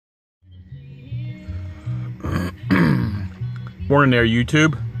Morning there,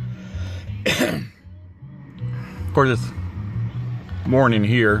 YouTube. Of course, it's morning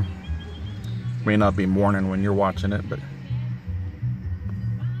here. May not be morning when you're watching it, but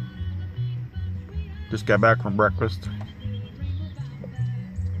just got back from breakfast.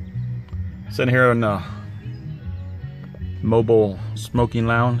 Sitting here in the mobile smoking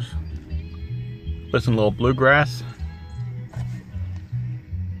lounge. Listen to a little bluegrass.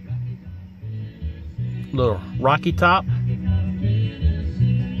 Little Rocky Top.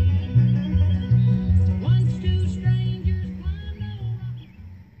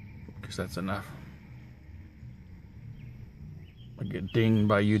 Guess that's enough. I get dinged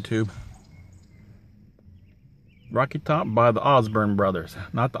by YouTube. Rocky Top by the Osborne Brothers.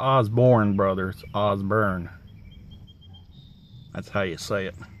 Not the Osborne Brothers, Osborne. That's how you say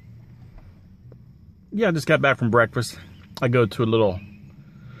it. Yeah, I just got back from breakfast. I go to a little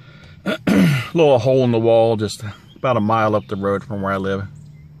hole in the wall just about a mile up the road from where I live.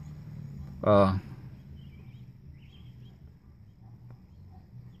 Go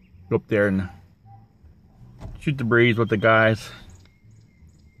up there and shoot the breeze with the guys.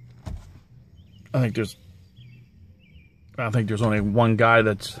 I think there's only one guy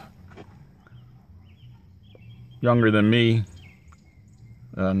that's younger than me,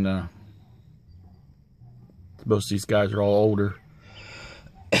 and most of these guys are all older.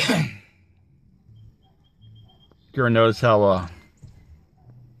 You ever notice how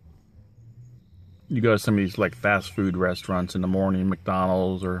you go to some of these like fast food restaurants in the morning,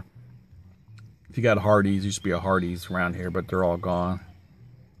 McDonald's, or if you got Hardee's, used to be a Hardee's around here, but they're all gone.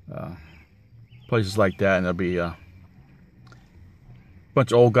 Places like that, and there'll be a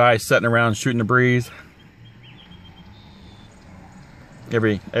bunch of old guys sitting around shooting the breeze.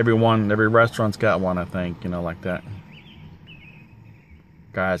 Every restaurant's got one, I think, you know, like that.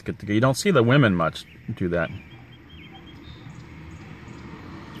 Guys get together. You don't see the women much do that.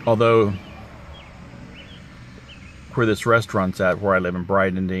 Although, where this restaurant's at, where I live in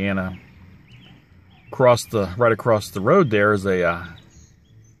Brighton, Indiana, right across the road there is a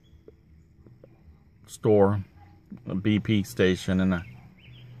store, a BP station, and a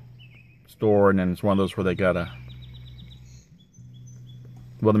store, and then it's one of those where they got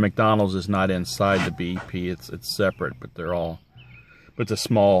well, the McDonald's is not inside the BP, it's separate, but it's a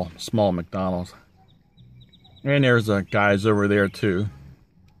small McDonald's. And there's guys over there too.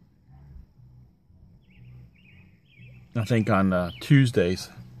 I think on Tuesdays,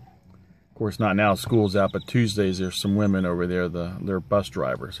 of course not now, school's out, but Tuesdays there's some women over there, they're bus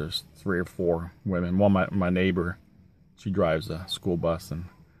drivers. There's 3 or 4 women. One, my neighbor, she drives a school bus, and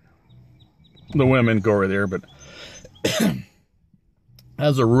the women go over there, but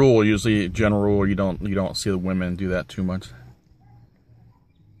as a rule, usually general rule, you don't see the women do that too much.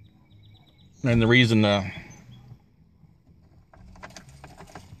 And the reason the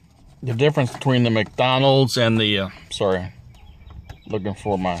difference between the McDonald's and the sorry, looking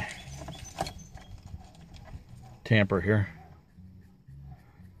for my tamper here.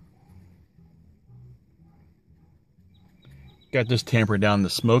 Got this tamper down the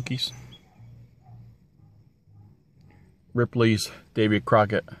Smokies. Ripley's Davy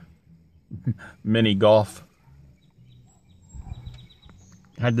Crockett mini golf.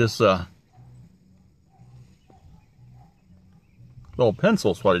 Had this little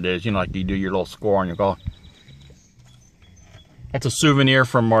pencil's what it is, you know, like you do your little score on your golf. That's a souvenir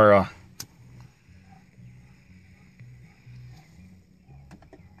from our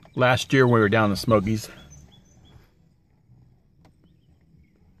last year when we were down in the Smokies.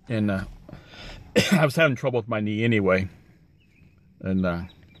 And I was having trouble with my knee anyway. And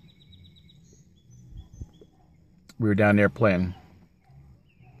we were down there playing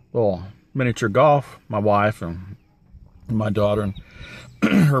little miniature golf. My wife and my daughter and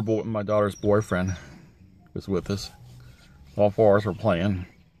my daughter's boyfriend was with us. All 4 of us were playing.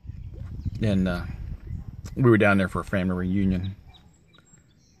 And we were down there for a family reunion.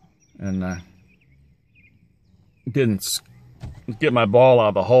 And didn't get my ball out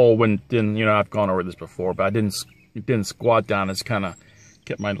of the hole didn't, you know, I've gone over this before, but I didn't squat down. It's kind of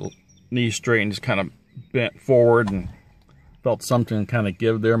kept my knee straight and just kind of bent forward, and felt something kind of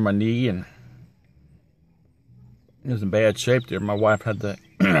give there in my knee, and it was in bad shape there. My wife had to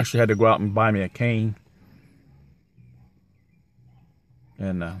actually had to go out and buy me a cane,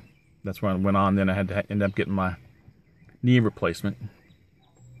 and that's when I went on. Then I had to end up getting my knee replacement.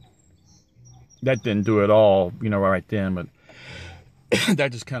 That didn't do it all, you know, right then, but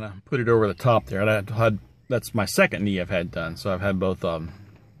that just kind of put it over the top there. That's my second knee I've had done, so I've had both of them.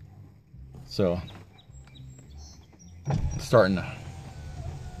 So, it's starting to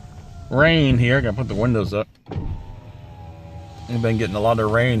rain here. Gotta put the windows up. We've been getting a lot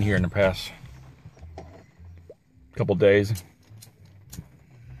of rain here in the past couple days.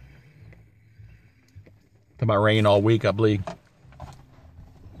 Talking about rain all week, I believe. But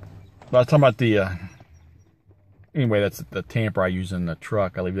I was talking about the anyway, that's the tamper I use in the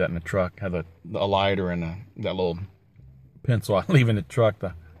truck. I leave that in the truck. Have a lighter and that little pencil I leave in the truck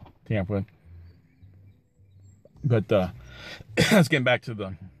to tamper with. But let's get back to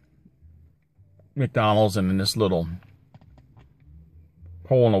the McDonald's and in this little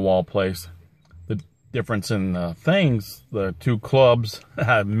hole in the wall place. The difference in things, the two clubs,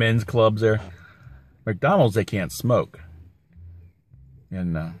 men's clubs there. McDonald's, they can't smoke.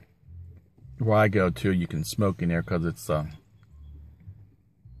 And where I go to, you can smoke in there because it's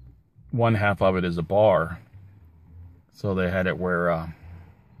one half of it is a bar. So they had it where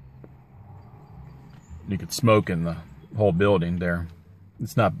you could smoke in the whole building there.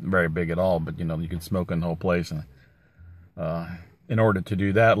 It's not very big at all, but you know, you can smoke in the whole place. And in order to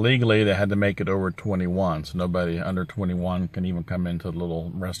do that legally, they had to make it over 21. So nobody under 21 can even come into the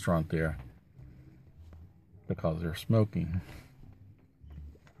little restaurant there because they're smoking.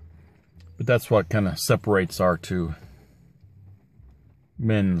 But that's what kind of separates our two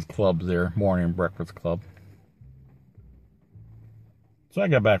men's clubs there, morning breakfast club. So I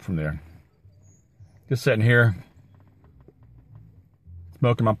got back from there. Just sitting here,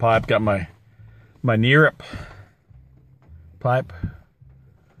 smoking my pipe. Got my Nearip pipe.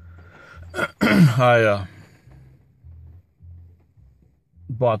 I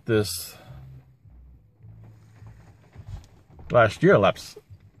bought this last year, last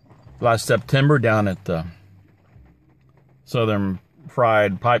September, down at the Southern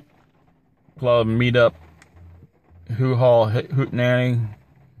Fried Pipe Club meetup, Hoo-Haw, Hootenanny,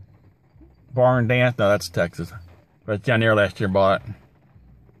 Barn Dance. No, that's Texas. But it's down there last year, bought it.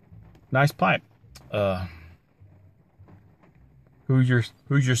 Nice pipe. Who's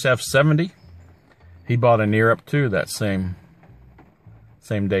yourself 70? He bought a Nearip too that same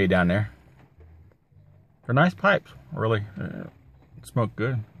day down there. They're nice pipes, really. Smoke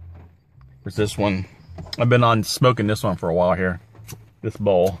good. There's this one. I've been on smoking this one for a while here. This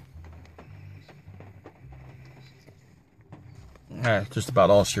bowl. That's just about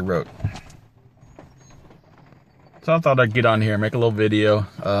all she wrote. So I thought I'd get on here and make a little video.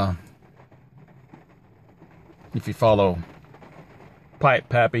 If you follow Pipe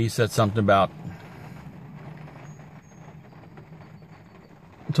Pappy, he said something about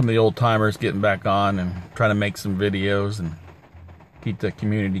some of the old timers getting back on and trying to make some videos and keep the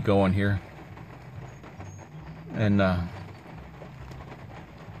community going here. And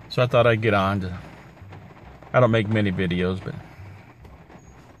so I thought I'd get on to. I don't make many videos, but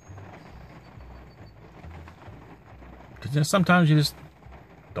because, you know, sometimes you just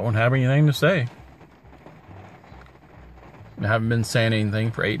don't have anything to say. I haven't been saying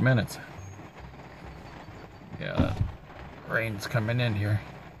anything for 8 minutes. Yeah, that rain's coming in here.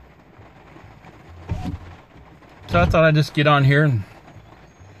 So I thought I'd just get on here and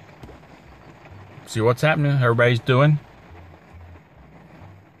see what's happening, everybody's doing.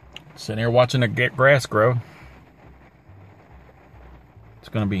 Sitting here watching the grass grow. It's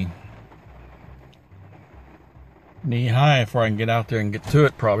going to be knee high before I can get out there and get to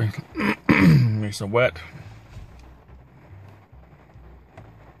it, probably. Makes it wet.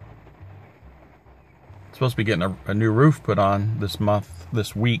 Supposed to be getting a new roof put on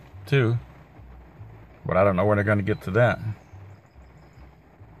this week too, but I don't know when they're going to get to that.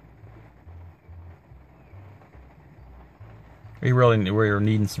 We're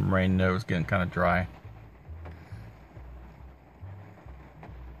needing some rain though. It's getting kind of dry.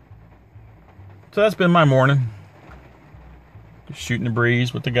 So that's been my morning. Just shooting the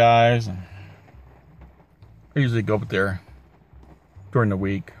breeze with the guys. And I usually go up there during the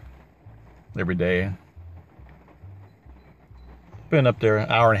week, every day. Been up there an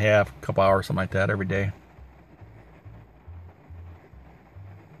hour and a half, a couple hours, something like that, every day.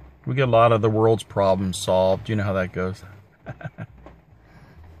 We get a lot of the world's problems solved. You know how that goes. I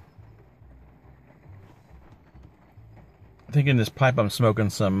think in this pipe I'm smoking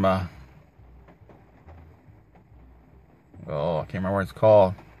some, I can't remember what it's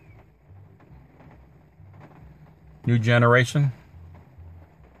called. New Generation.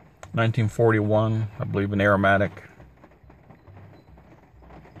 1941, I believe, an aromatic.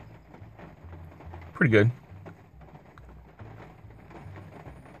 Pretty good.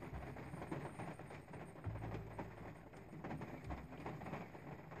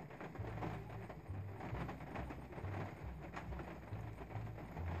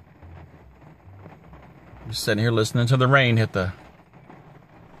 Just sitting here listening to the rain hit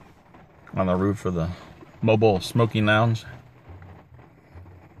on the roof of the mobile smoking lounge.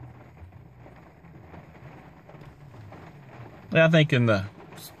 I think in the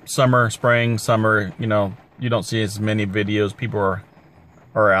spring, summer, you know, you don't see as many videos. People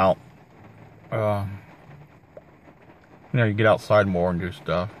are out. You know, you get outside more and do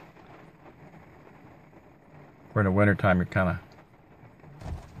stuff. Where in the wintertime, you're kind of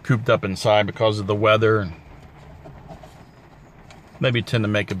cooped up inside because of the weather. And maybe tend to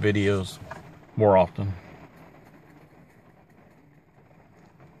make videos more often.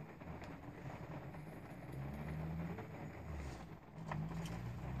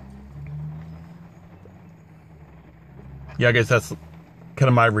 Yeah, I guess that's kind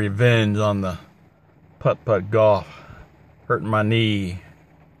of my revenge on the putt-putt golf. Hurting my knee.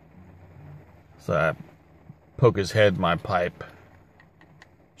 So I poke his head in my pipe.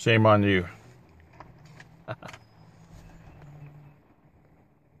 Shame on you. I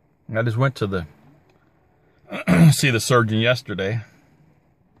just went to the see the surgeon yesterday.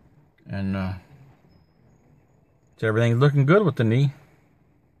 And said everything's looking good with the knee.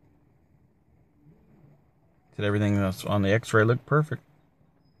 Said everything that's on the x-ray looked perfect.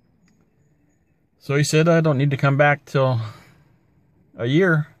 So he said I don't need to come back till a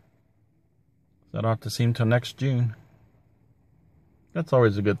year. So I don't have to see him till next June. That's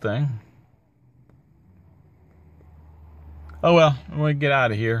always a good thing. Oh well, I'm going to get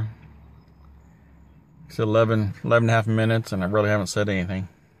out of here. It's 11 and a half minutes and I really haven't said anything.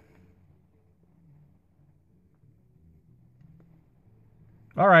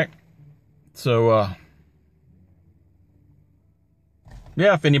 Alright. So,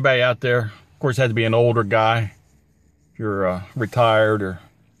 yeah, if anybody out there, of course it has to be an older guy. If you're retired, or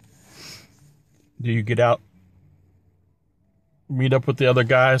do you get out, meet up with the other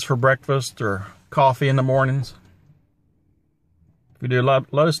guys for breakfast or coffee in the mornings? If you do,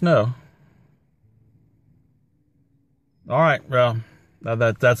 let us know. Alright, well,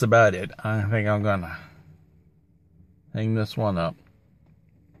 that's about it. I think I'm gonna hang this one up.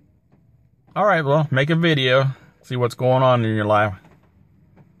 Alright, well, make a video. See what's going on in your life.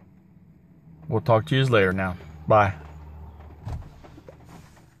 We'll talk to you later now. Bye.